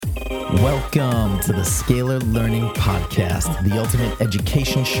Welcome to the Scalar Learning Podcast, the ultimate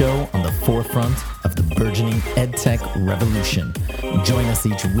education show on the forefront of the burgeoning EdTech revolution. Join us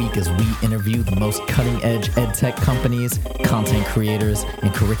each week as we interview the most cutting-edge EdTech companies, content creators,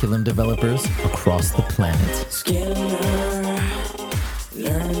 and curriculum developers across the planet. Scalar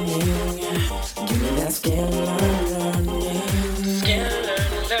learning, give me that scalar learning.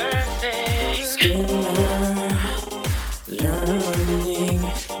 Scalar learning, scalar learning,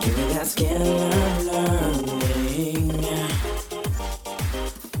 give me that scalar learning.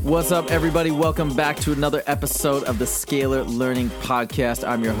 What's up, everybody? Welcome back to another episode of the Scalar Learning Podcast.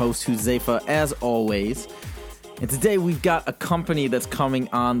 I'm your host, Huzaifa, as always. And today we've got a company that's coming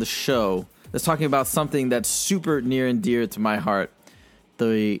on the show that's talking about something that's super near and dear to my heart,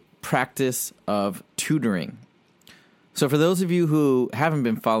 the practice of tutoring. So for those of you who haven't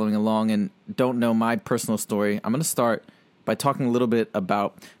been following along and don't know my personal story, I'm going to start by talking a little bit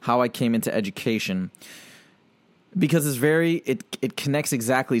about how I came into education, because it connects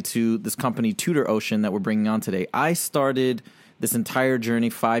exactly to this company, Tutor that we're bringing on today. I started this entire journey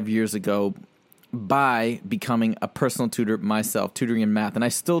 5 years ago by becoming a personal tutor myself, tutoring in math. And I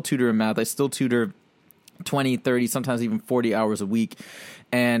still tutor in math. I still tutor 20, 30, sometimes even 40 hours a week.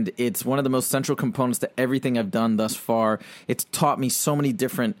 And it's one of the most central components to everything I've done thus far. It's taught me so many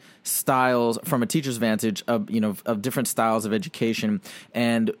different styles from a teacher's vantage of different styles of education.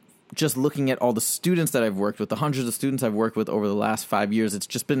 And just looking at all the students that I've worked with, the hundreds of students I've worked with over the last 5 years, it's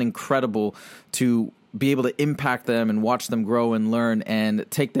just been incredible to be able to impact them and watch them grow and learn and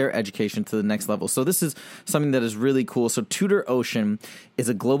take their education to the next level. So this is something that is really cool. So Tutor is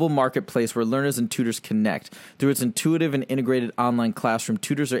a global marketplace where learners and tutors connect. Through its intuitive and integrated online classroom,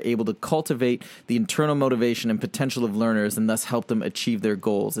 tutors are able to cultivate the internal motivation and potential of learners and thus help them achieve their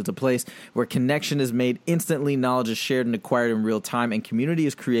goals. It's a place where connection is made instantly, knowledge is shared and acquired in real time, and community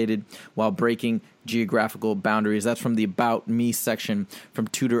is created while breaking geographical boundaries. That's from the About Me section from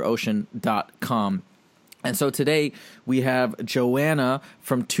tutorocean.com. And so today we have Joanna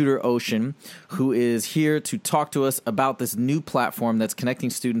from Tutor who is here to talk to us about this new platform that's connecting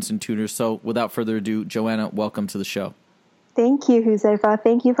students and tutors. So without further ado, Joanna, welcome to the show. Thank you, Huzaifa.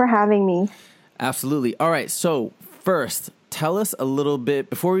 Thank you for having me. Absolutely. All right. So first, tell us a little bit,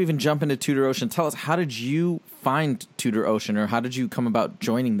 before we even jump into Tutor tell us, how did you find Tutor or how did you come about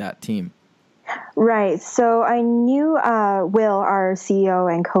joining that team? Right. So I knew Will, our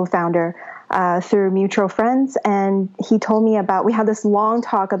CEO and co-founder, through mutual friends, and he told me we had this long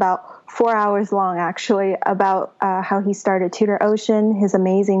talk, about 4 hours long actually, about how he started Tutor his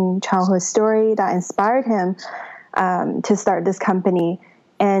amazing childhood story that inspired him to start this company.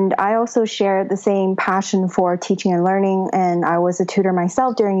 And I also shared the same passion for teaching and learning, and I was a tutor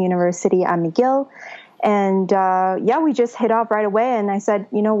myself during university at McGill. And we just hit off right away, and I said,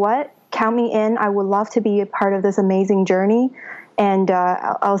 you know what, count me in. I would love to be a part of this amazing journey. And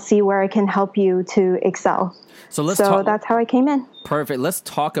I'll see where I can help you to excel. So that's how I came in. Perfect. Let's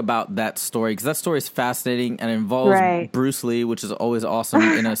talk about that story, because that story is fascinating and involves Bruce Lee, which is always awesome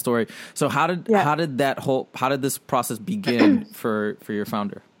in a story. So how did this process begin for your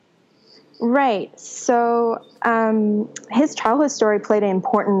founder? Right. So his childhood story played an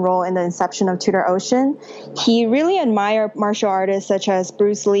important role in the inception of Tutor He really admired martial artists such as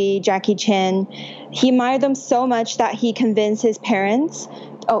Bruce Lee, Jackie Chan. He admired them so much that he convinced his parents.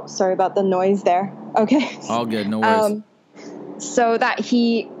 Oh, sorry about the noise there. Okay. All good. No worries. So that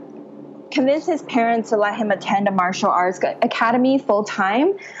he convinced his parents to let him attend a martial arts academy full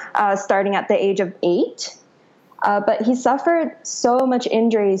time, starting at the age of 8. But he suffered so much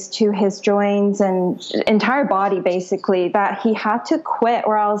injuries to his joints and entire body, basically, that he had to quit,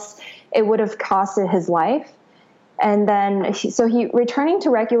 or else it would have costed his life. And then, returning to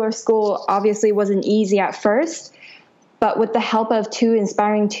regular school obviously wasn't easy at first. But with the help of 2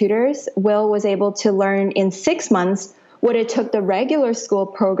 inspiring tutors, Will was able to learn in 6 months what it took the regular school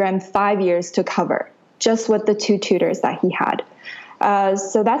program 5 years to cover, just with the 2 tutors that he had.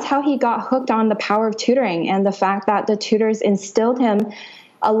 So that's how he got hooked on the power of tutoring, and the fact that the tutors instilled him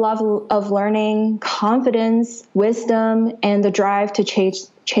a love of learning, confidence, wisdom, and the drive to chase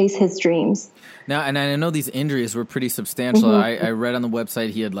his dreams. Now, and I know these injuries were pretty substantial. Mm-hmm. I read on the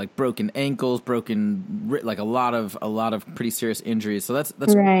website he had like broken ankles, like a lot of pretty serious injuries. So that's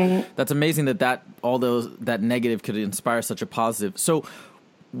right. That's amazing that negative could inspire such a positive. So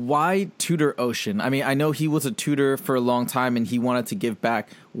why Tutor I mean, I know he was a tutor for a long time and he wanted to give back.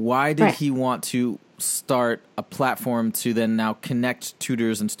 Why did he want to start a platform to then now connect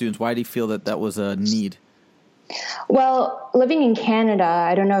tutors and students? Why did he feel that was a need? Well, living in Canada,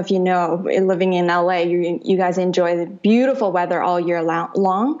 I don't know if you know, living in LA, you guys enjoy the beautiful weather all year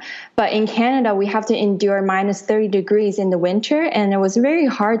long. But in Canada, we have to endure minus 30 degrees in the winter. And it was very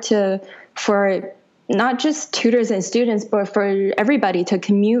hard for not just tutors and students, but for everybody to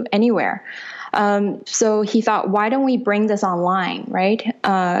commute anywhere. So he thought, why don't we bring this online, right?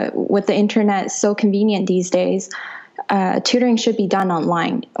 With the internet so convenient these days, tutoring should be done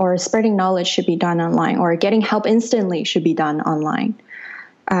online, or spreading knowledge should be done online, or getting help instantly should be done online.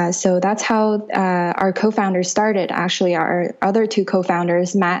 So that's how our co-founders started. Actually, our other two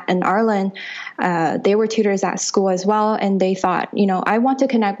co-founders, Matt and Arlen, they were tutors at school as well. And they thought, I want to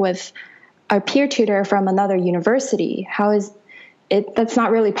connect with a peer tutor from another university. How is it? That's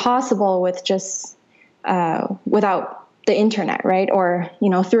not really possible with just without the internet, right? Or,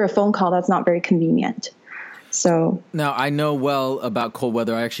 through a phone call, that's not very convenient. So now I know well about cold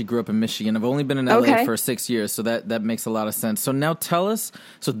weather. I actually grew up in Michigan. I've only been in LA for 6 years, so that makes a lot of sense. So now tell us,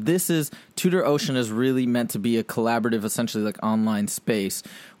 so Tutor Ocean is really meant to be a collaborative, essentially like online space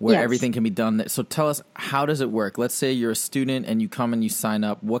where everything can be done. So tell us, how does it work? Let's say you're a student and you come and you sign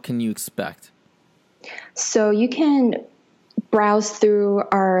up. What can you expect? So you can browse through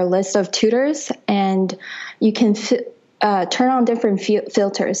our list of tutors, and you can turn on different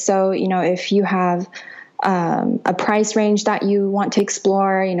filters. So, if you have a price range that you want to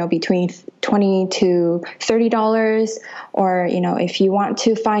explore, between $20 to $30, or, if you want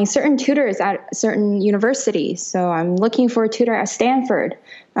to find certain tutors at certain universities. So I'm looking for a tutor at Stanford,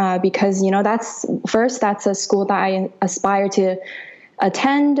 because, that's a school that I aspire to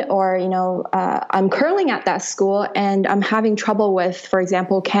attend, or, I'm currently at that school and I'm having trouble with, for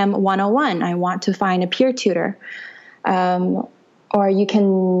example, Chem 101. I want to find a peer tutor. Or you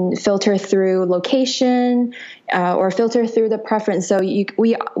can filter through location, or filter through the preference. So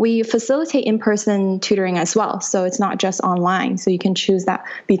we facilitate in-person tutoring as well. So it's not just online. So you can choose that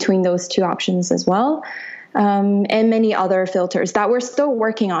between those two options as well. And many other filters that we're still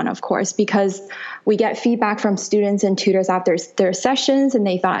working on, of course, because we get feedback from students and tutors after their sessions, and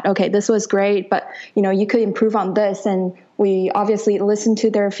they thought, okay, this was great, but you could improve on this. And we obviously listen to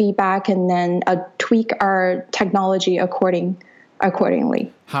their feedback and then tweak our technology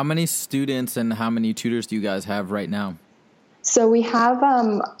accordingly. How many students and how many tutors do you guys have right now? So we have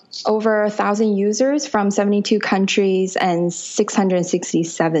over 1,000 users from 72 countries and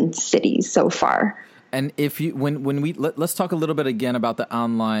 667 cities so far. And let's talk a little bit again about the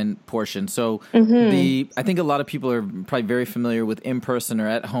online portion. So I think a lot of people are probably very familiar with in-person or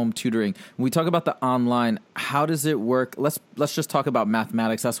at-home tutoring. When we talk about the online, how does it work? Let's just talk about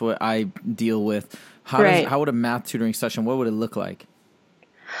mathematics. That's what I deal with. How would a math tutoring session, what would it look like?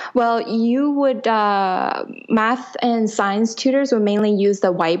 Well, you would, math and science tutors would mainly use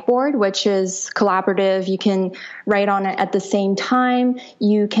the whiteboard, which is collaborative. You can write on it at the same time.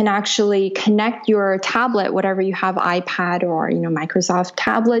 You can actually connect your tablet, whatever you have, iPad or, Microsoft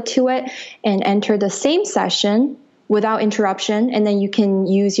tablet, to it and enter the same session without interruption. And then you can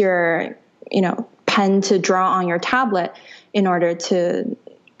use your, pen to draw on your tablet in order to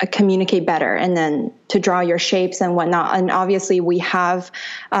communicate better, and then to draw your shapes and whatnot. And obviously we have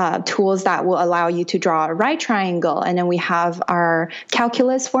tools that will allow you to draw a right triangle. And then we have our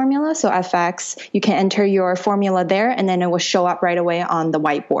calculus formula. So FX, you can enter your formula there, and then it will show up right away on the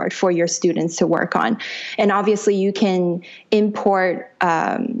whiteboard for your students to work on. And obviously you can import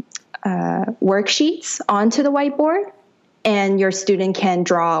worksheets onto the whiteboard, and your student can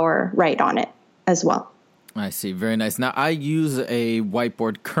draw or write on it as well. I see. Very nice. Now, I use a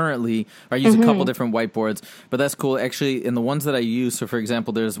whiteboard currently. I use a couple different whiteboards, but that's cool. Actually, in the ones that I use, so for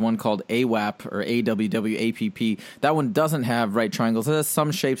example, there's one called AWAP or AWWAPP. That one doesn't have right triangles. It has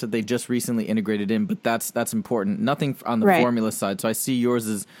some shapes that they just recently integrated in, but that's important. Nothing on the formula side. So I see yours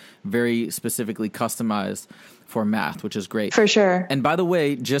is very specifically customized for math, which is great. For sure. And by the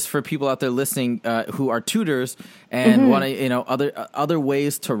way, just for people out there listening who are tutors and want to, other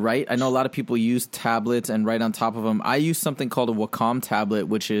ways to write. I know a lot of people use tablets and write on top of them. I use something called a Wacom tablet,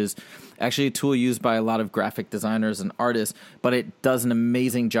 which is actually a tool used by a lot of graphic designers and artists, but it does an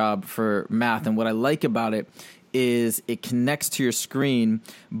amazing job for math. And what I like about it is it connects to your screen,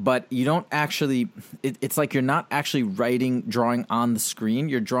 but you don't actually, it's like you're not actually drawing on the screen.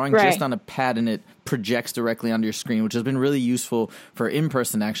 You're drawing just on a pad, and it projects directly onto your screen, which has been really useful for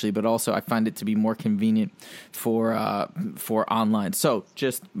in-person actually, but also I find it to be more convenient for online. So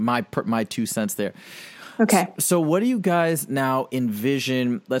just my 2 cents there. Okay. So what do you guys now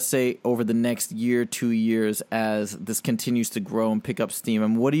envision, let's say over the next year, 2 years, as this continues to grow and pick up steam?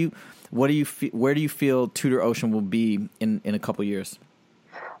 And where do you feel Tutor Ocean will be in a couple years?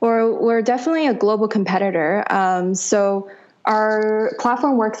 We're definitely a global competitor. So our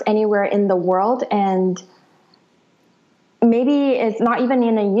platform works anywhere in the world, and maybe it's not even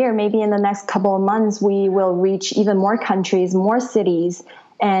in a year, maybe in the next couple of months, we will reach even more countries, more cities,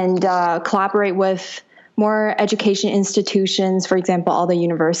 and collaborate with more education institutions, for example, all the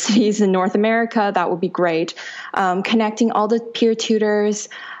universities in North America. That would be great. Connecting all the peer tutors.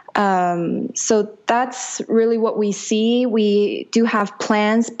 So that's really what we see. We do have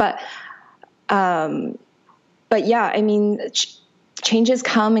plans, but yeah, I mean, changes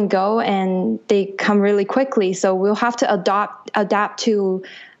come and go, and they come really quickly. So we'll have to adapt to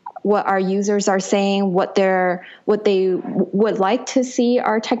what our users are saying, what they would like to see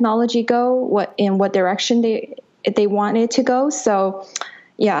our technology go, in what direction they want it to go. So,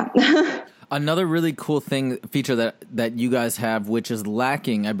 yeah. Another really cool feature that you guys have, which is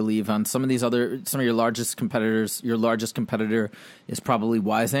lacking, I believe, on some of your largest competitors. Your largest competitor is probably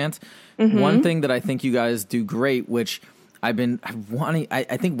Wyzant. Mm-hmm. One thing that I think you guys do great, which I've been wanting,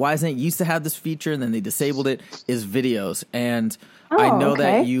 I think Wyzant used to have this feature and then they disabled it, is videos. And I know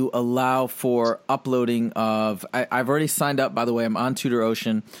that you allow for uploading of, I've already signed up, by the way. I'm on Tutor,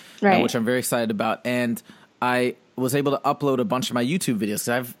 right, which I'm very excited about. And I was able to upload a bunch of my YouTube videos.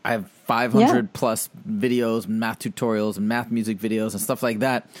 I have 500 plus videos, math tutorials and math music videos and stuff like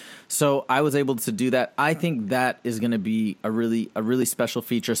that. So I was able to do that. I think that is going to be a really special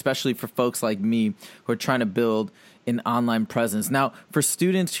feature, especially for folks like me who are trying to build an online presence. Now, for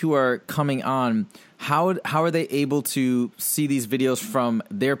students who are coming on, how are they able to see these videos from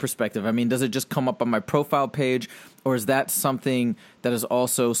their perspective? I mean, does it just come up on my profile page, or is that something that is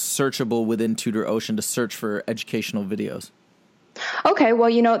also searchable within TutorOcean to search for educational videos? Okay,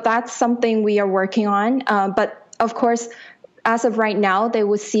 well, that's something we are working on. But of course, as of right now, they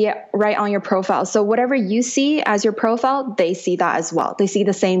will see it right on your profile. So whatever you see as your profile, they see that as well. They see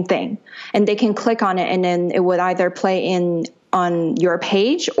the same thing, and they can click on it, and then it would either play on your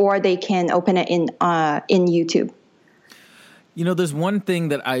page, or they can open it in YouTube. There's one thing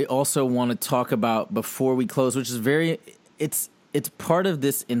that I also want to talk about before we close, which is it's part of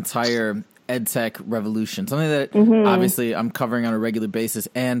this entire EdTech revolution, something that obviously I'm covering on a regular basis.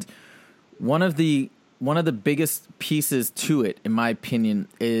 And one of the biggest pieces to it, in my opinion,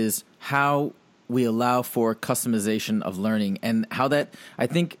 is how we allow for customization of learning, and how that, I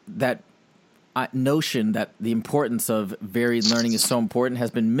think that notion that the importance of varied learning is so important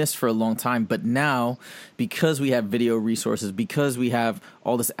has been missed for a long time. But now, because we have video resources, because we have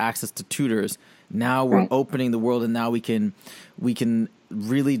all this access to tutors, now we're opening the world, and now we can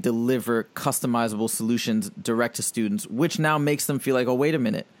really deliver customizable solutions direct to students, which now makes them feel like, oh, wait a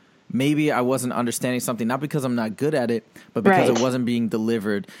minute, maybe I wasn't understanding something, not because I'm not good at it, but because it wasn't being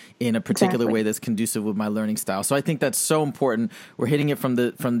delivered in a particular way that's conducive with my learning style. So I think that's so important. We're hitting it from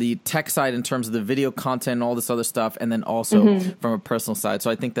the tech side in terms of the video content and all this other stuff, and then also from a personal side. So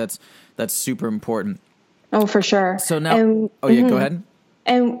I think that's super important. Oh, for sure. So now, go ahead.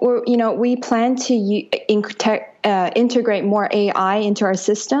 And we plan to integrate more AI into our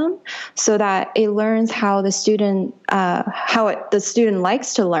system, so that it learns how the student the student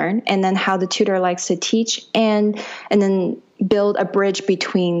likes to learn, and then how the tutor likes to teach, and then build a bridge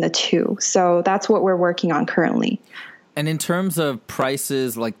between the two. So that's what we're working on currently. And in terms of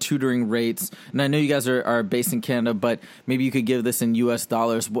prices, like tutoring rates, and I know you guys are based in Canada, but maybe you could give this in US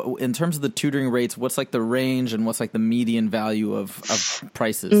dollars. In terms of the tutoring rates, what's like the range, and what's like the median value of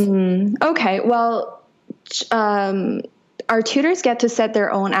prices? Okay, well, our tutors get to set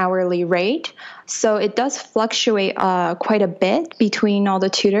their own hourly rate. So it does fluctuate quite a bit between all the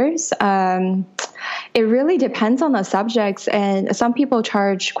tutors. It really depends on the subjects, and some people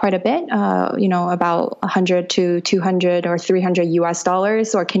charge quite a bit, about 100 to 200 or 300 US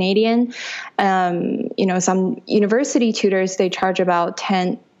dollars or Canadian. Some university tutors, they charge about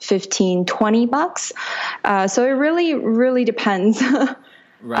 10, 15, 20 bucks. So it really, really depends.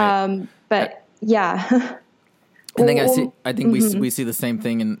 Right. But yeah. I think we see the same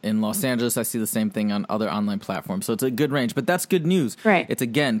thing in Los Angeles. I see the same thing on other online platforms. So it's a good range, but that's good news. Right. It's,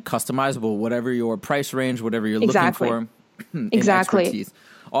 again, customizable, whatever your price range, whatever you're looking for. Exactly. Expertise.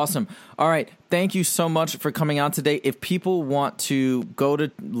 Awesome. All right. Thank you so much for coming on today. If people want to go to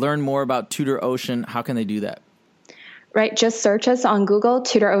learn more about TutorOcean, how can they do that? Right. Just search us on Google,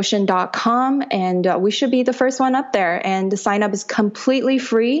 tutorocean.com, and we should be the first one up there. And the sign up is completely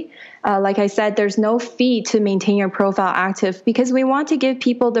free. Like I said, there's no fee to maintain your profile active, because we want to give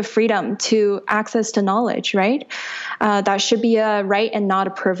people the freedom to access to knowledge, right? That should be a right and not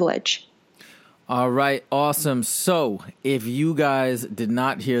a privilege. All right, awesome. So if you guys did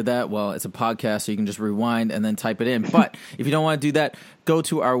not hear that, well, it's a podcast, so you can just rewind and then type it in. But if you don't want to do that, go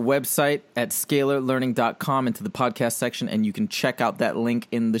to our website at scalarlearning.com into the podcast section, and you can check out that link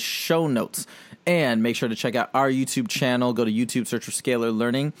in the show notes. And make sure to check out our YouTube channel. Go to YouTube, search for Scalar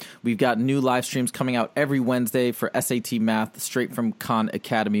Learning. We've got new live streams coming out every Wednesday for SAT Math, straight from Khan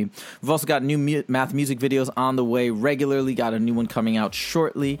Academy. We've also got new math music videos on the way regularly. Got a new one coming out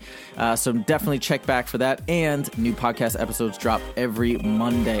shortly. So definitely check back for that. And new podcast episodes drop every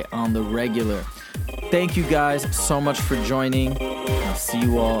Monday on the regular. Thank you guys so much for joining. I'll see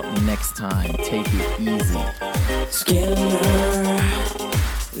you all next time. Take it easy. Scalar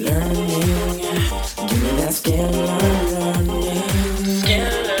learning, give me that scalar learning.